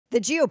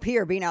The GOP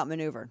are being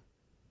outmaneuvered.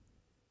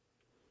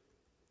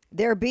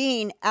 They're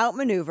being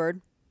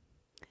outmaneuvered.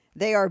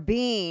 They are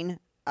being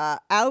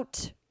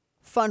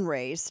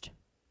out-fundraised.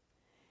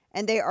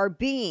 And they are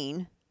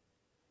being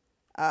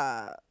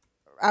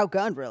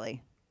outgunned,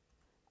 really,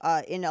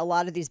 in a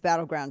lot of these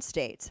battleground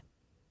states.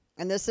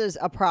 And this is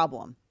a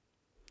problem.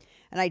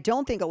 And I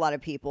don't think a lot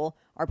of people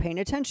are paying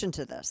attention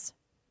to this.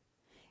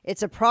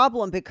 It's a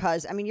problem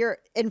because, I mean, you're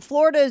in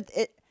Florida.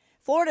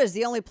 Florida is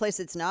the only place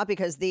it's not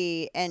because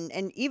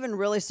and even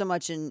really so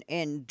much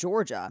in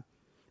Georgia,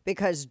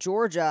 because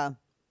Georgia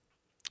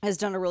has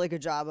done a really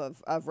good job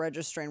of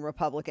registering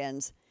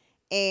Republicans.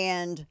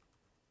 And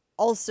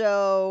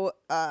also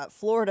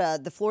Florida,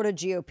 the Florida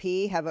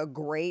GOP have a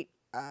great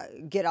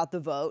get out the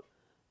vote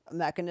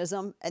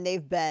mechanism. And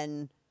they've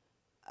been,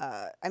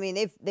 I mean,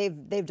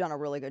 they've done a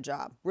really good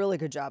job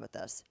at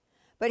this.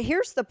 But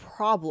here's the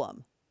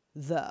problem,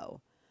 though.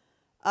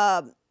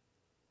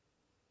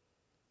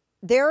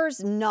 The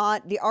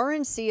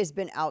RNC has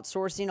been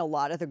outsourcing a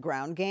lot of the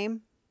ground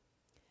game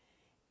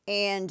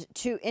and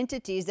to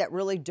entities that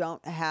really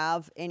don't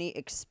have any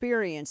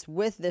experience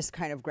with this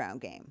kind of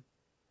ground game.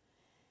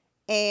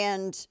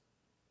 And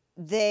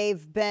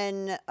they've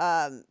been,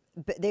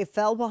 they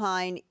fell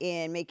behind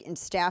in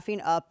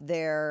staffing up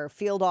their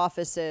field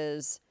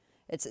offices.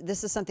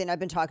 This is something I've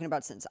been talking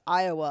about since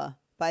Iowa,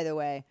 by the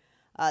way.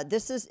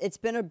 It's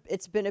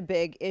been a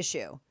big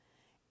issue.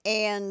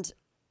 And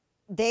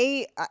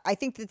I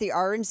think that the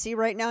RNC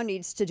right now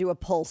needs to do a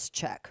pulse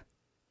check,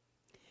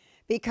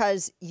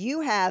 because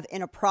you have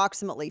in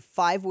approximately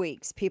 5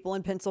 weeks, people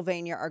in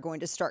Pennsylvania are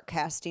going to start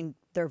casting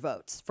their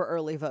votes for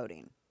early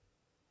voting.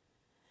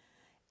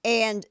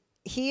 And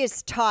he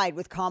is tied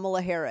with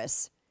Kamala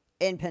Harris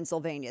in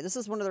Pennsylvania. This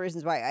is one of the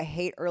reasons why I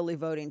hate early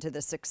voting to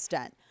this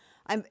extent.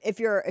 If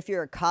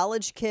you're a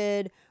college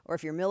kid or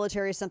if you're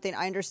military or something,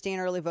 I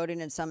understand early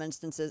voting in some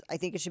instances. I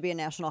think it should be a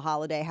national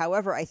holiday.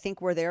 However, I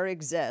think where there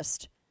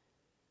exist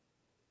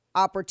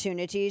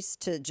opportunities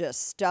to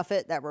just stuff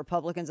it, that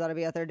Republicans ought to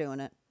be out there doing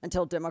it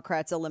until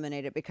Democrats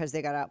eliminate it because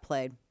they got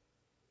outplayed.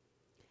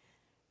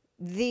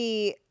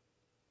 The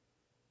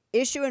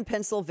issue in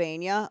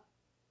Pennsylvania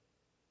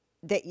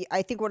that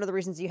I think one of the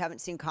reasons you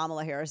haven't seen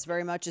Kamala Harris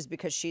very much is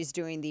because she's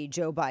doing the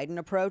Joe Biden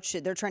approach.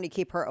 They're trying to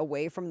keep her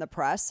away from the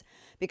press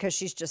because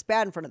she's just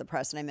bad in front of the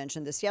press. And I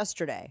mentioned this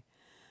yesterday.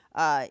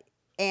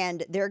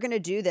 And they're going to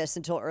do this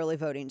until early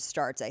voting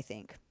starts, I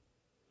think.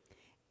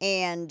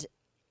 And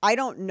I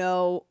don't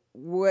know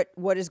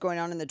what is going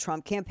on in the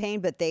Trump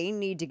campaign, but they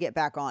need to get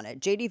back on it.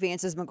 J.D.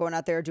 Vance has been going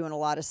out there doing a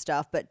lot of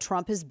stuff, but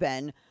Trump has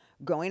been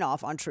going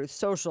off on Truth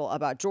Social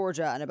about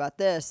Georgia and about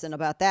this and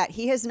about that.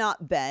 He has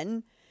not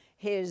been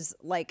his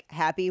like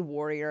happy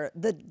warrior,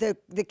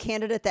 the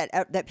candidate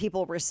that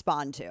people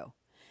respond to.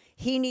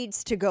 He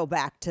needs to go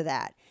back to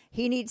that.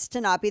 He needs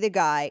to not be the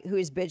guy who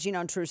is bitching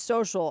on Truth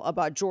Social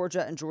about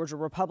Georgia and Georgia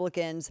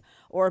Republicans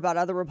or about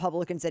other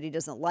Republicans that he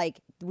doesn't like.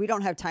 We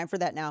don't have time for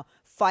that now.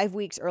 5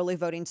 weeks early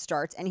voting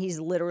starts, and he's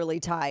literally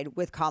tied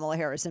with Kamala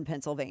Harris in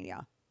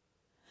Pennsylvania.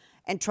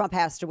 And Trump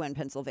has to win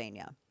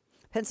Pennsylvania.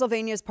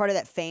 Pennsylvania is part of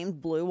that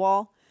famed blue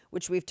wall,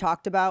 which we've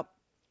talked about.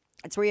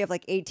 It's where you have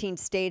like 18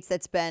 states.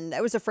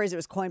 That was a phrase that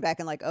was coined back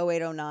in like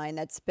 08, 09.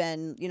 That's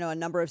been, a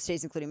number of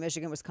states, including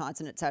Michigan,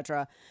 Wisconsin, et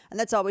cetera. And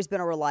that's always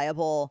been a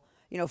reliable,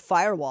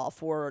 firewall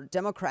for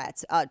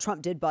Democrats.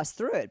 Trump did bust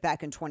through it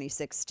back in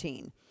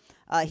 2016.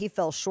 He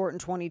fell short in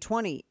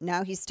 2020.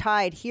 Now he's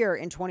tied here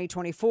in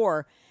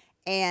 2024.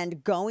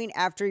 And going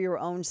after your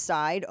own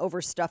side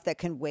over stuff that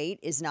can wait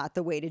is not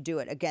the way to do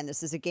it. Again,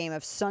 this is a game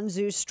of Sun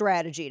Tzu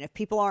strategy. And if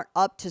people aren't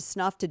up to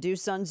snuff to do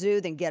Sun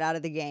Tzu, then get out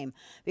of the game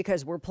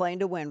because we're playing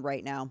to win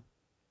right now.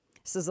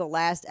 This is the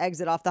last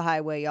exit off the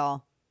highway,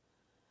 y'all.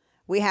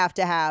 We have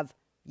to have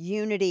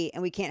unity,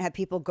 and we can't have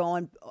people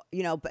going,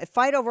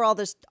 fight over all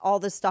this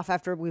stuff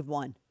after we've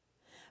won.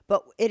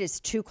 But it is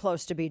too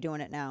close to be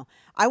doing it now.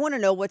 I want to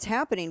know what's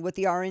happening with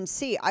the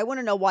RNC. I want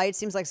to know why it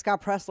seems like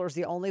Scott Presler is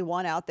the only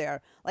one out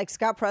there. Like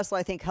Scott Presler,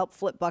 I think, helped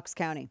flip Bucks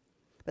County.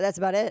 But that's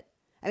about it.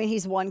 I mean,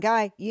 he's one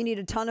guy. You need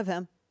a ton of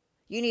him.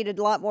 You need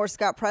a lot more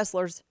Scott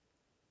Preslers.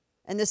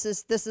 And this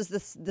is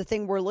the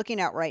thing we're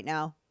looking at right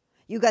now.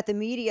 You got the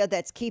media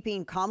that's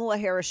keeping Kamala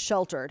Harris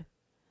sheltered.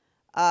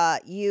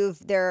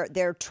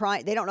 They're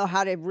trying. They don't know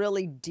how to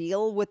really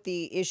deal with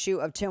the issue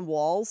of Tim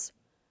Walz.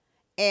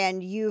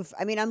 And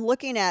I'm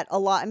looking at a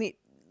lot.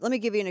 Let me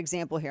give you an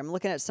example here. I'm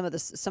looking at some of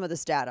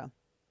this data.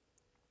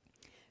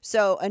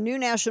 So a new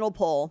national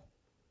poll,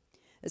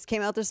 this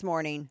came out this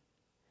morning.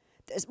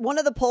 One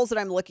of the polls that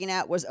I'm looking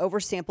at was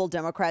oversampled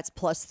Democrats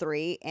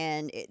 +3,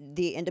 and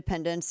the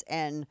independents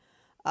and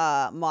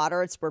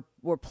moderates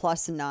were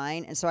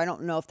 +9. And so I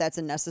don't know if that's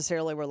a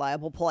necessarily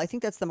reliable poll. I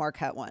think that's the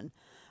Marquette one.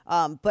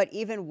 But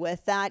even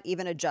with that,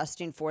 even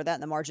adjusting for that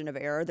in the margin of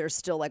error, they're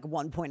still like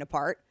 1 point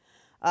apart.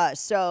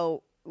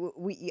 So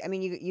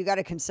you got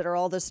to consider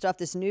all this stuff.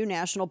 This new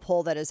national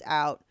poll that is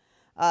out,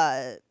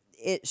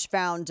 it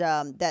found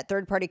that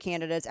third-party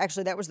candidates,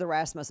 actually that was the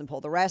Rasmussen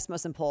poll. The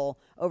Rasmussen poll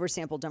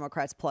oversampled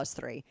Democrats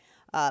 +3.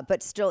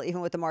 But still,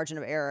 even with the margin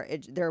of error,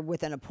 they're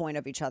within a point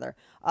of each other.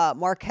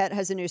 Marquette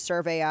has a new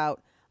survey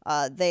out.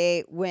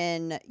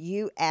 When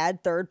you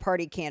add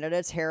third-party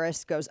candidates,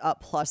 Harris goes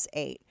up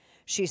 +8.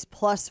 She's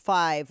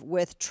 +5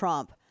 with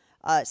Trump.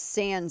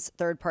 Sans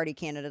third-party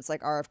candidates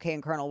like RFK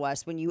and Colonel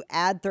West. When you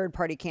add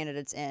third-party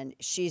candidates in,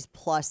 she's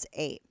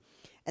 +8.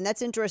 And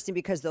that's interesting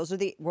because those are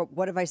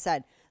what have I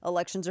said?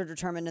 Elections are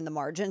determined in the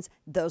margins.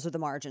 Those are the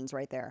margins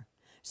right there.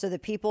 So the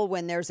people,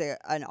 when there's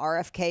an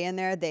RFK in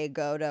there, they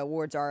go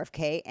towards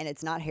RFK, and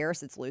it's not Harris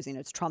that's losing,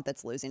 it's Trump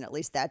that's losing. At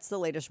least that's the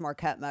latest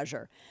Marquette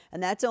measure.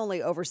 And that's only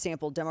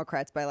oversampled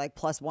Democrats by like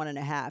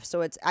 +1.5.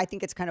 So I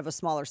think it's kind of a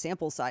smaller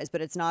sample size, but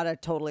it's not a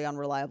totally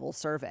unreliable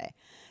survey.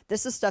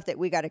 This is stuff that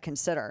we got to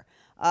consider.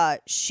 And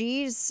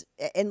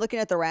looking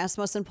at the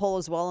Rasmussen poll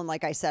as well, and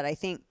like I said, I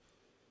think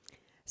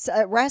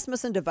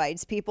Rasmussen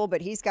divides people,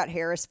 but he's got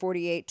Harris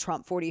 48,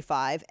 Trump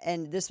 45,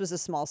 and this was a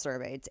small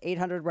survey. It's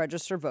 800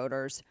 registered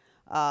voters.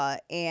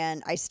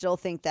 And I still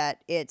think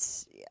that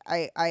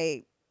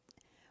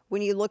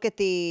when you look at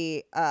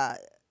there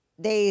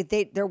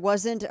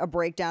wasn't a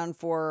breakdown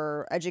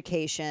for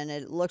education.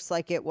 It looks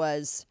like it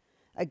was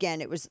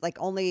like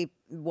only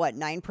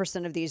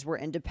 9% of these were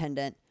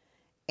independent,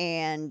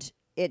 and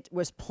it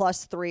was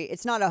 +3.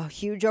 It's not a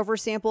huge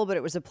oversample, but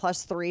it was a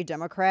 +3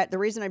 Democrat. The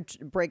reason I'm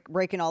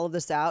breaking all of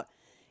this out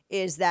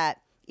is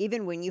that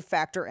even when you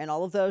factor in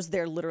all of those,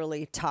 they're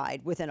literally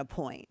tied within a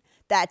point.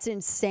 That's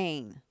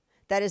insane.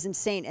 That is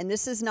insane. And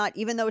this is not,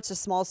 even though it's a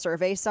small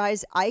survey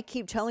size, I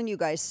keep telling you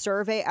guys,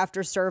 survey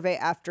after survey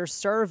after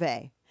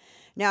survey.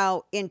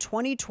 Now, in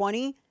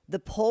 2020, the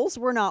polls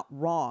were not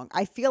wrong.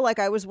 I feel like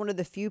I was one of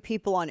the few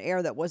people on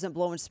air that wasn't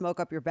blowing smoke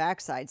up your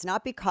backsides,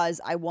 not because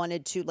I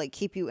wanted to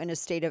keep you in a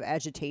state of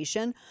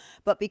agitation,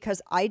 but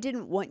because I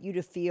didn't want you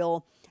to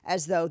feel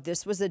as though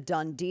this was a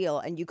done deal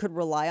and you could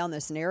rely on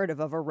this narrative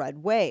of a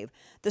red wave.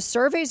 The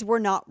surveys were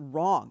not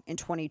wrong in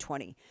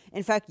 2020.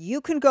 In fact,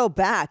 you can go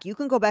back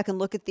and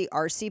look at the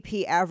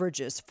RCP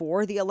averages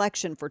for the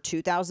election for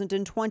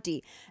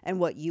 2020, and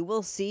what you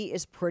will see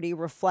is pretty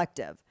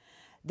reflective.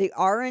 The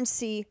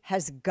RNC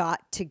has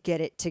got to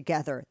get it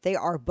together. They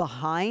are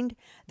behind.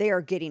 They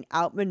are getting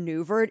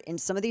outmaneuvered. In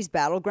some of these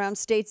battleground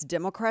states,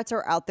 Democrats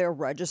are out there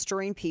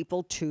registering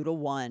people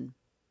 2-1.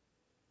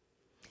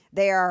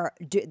 I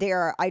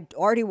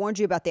already warned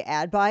you about the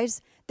ad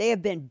buys. They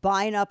have been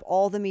buying up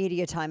all the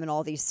media time in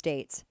all these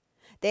states.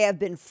 They have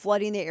been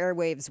flooding the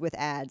airwaves with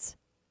ads.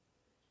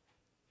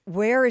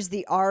 Where is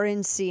the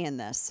RNC in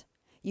this?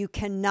 You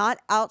cannot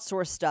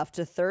outsource stuff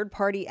to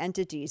third-party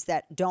entities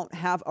that don't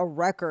have a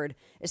record,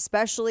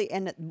 especially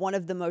in one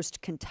of the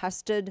most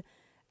contested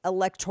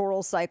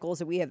electoral cycles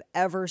that we have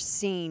ever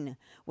seen,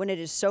 when it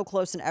is so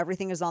close and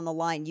everything is on the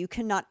line. You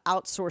cannot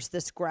outsource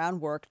this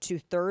groundwork to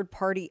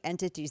third-party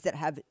entities that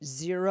have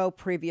zero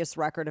previous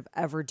record of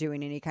ever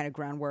doing any kind of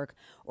groundwork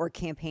or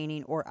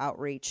campaigning or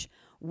outreach.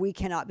 We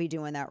cannot be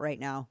doing that right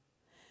now.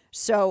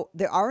 So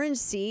the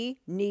RNC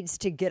needs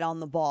to get on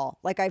the ball.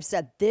 Like I've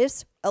said,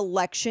 this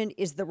election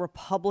is the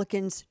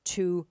Republicans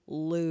to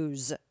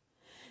lose.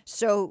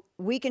 So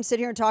we can sit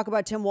here and talk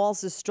about Tim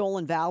Walz's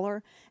stolen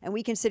valor, and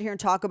we can sit here and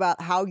talk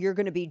about how you're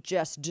going to be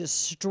just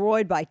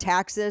destroyed by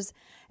taxes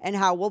and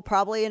how we'll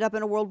probably end up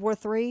in a World War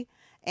III.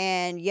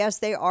 And yes,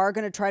 they are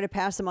going to try to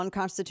pass some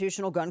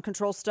unconstitutional gun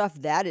control stuff.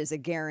 That is a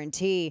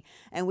guarantee.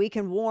 And we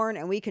can warn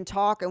and we can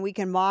talk and we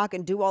can mock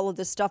and do all of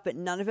this stuff, but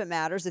none of it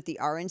matters if the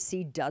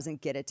RNC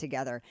doesn't get it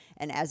together.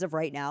 And as of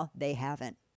right now, they haven't.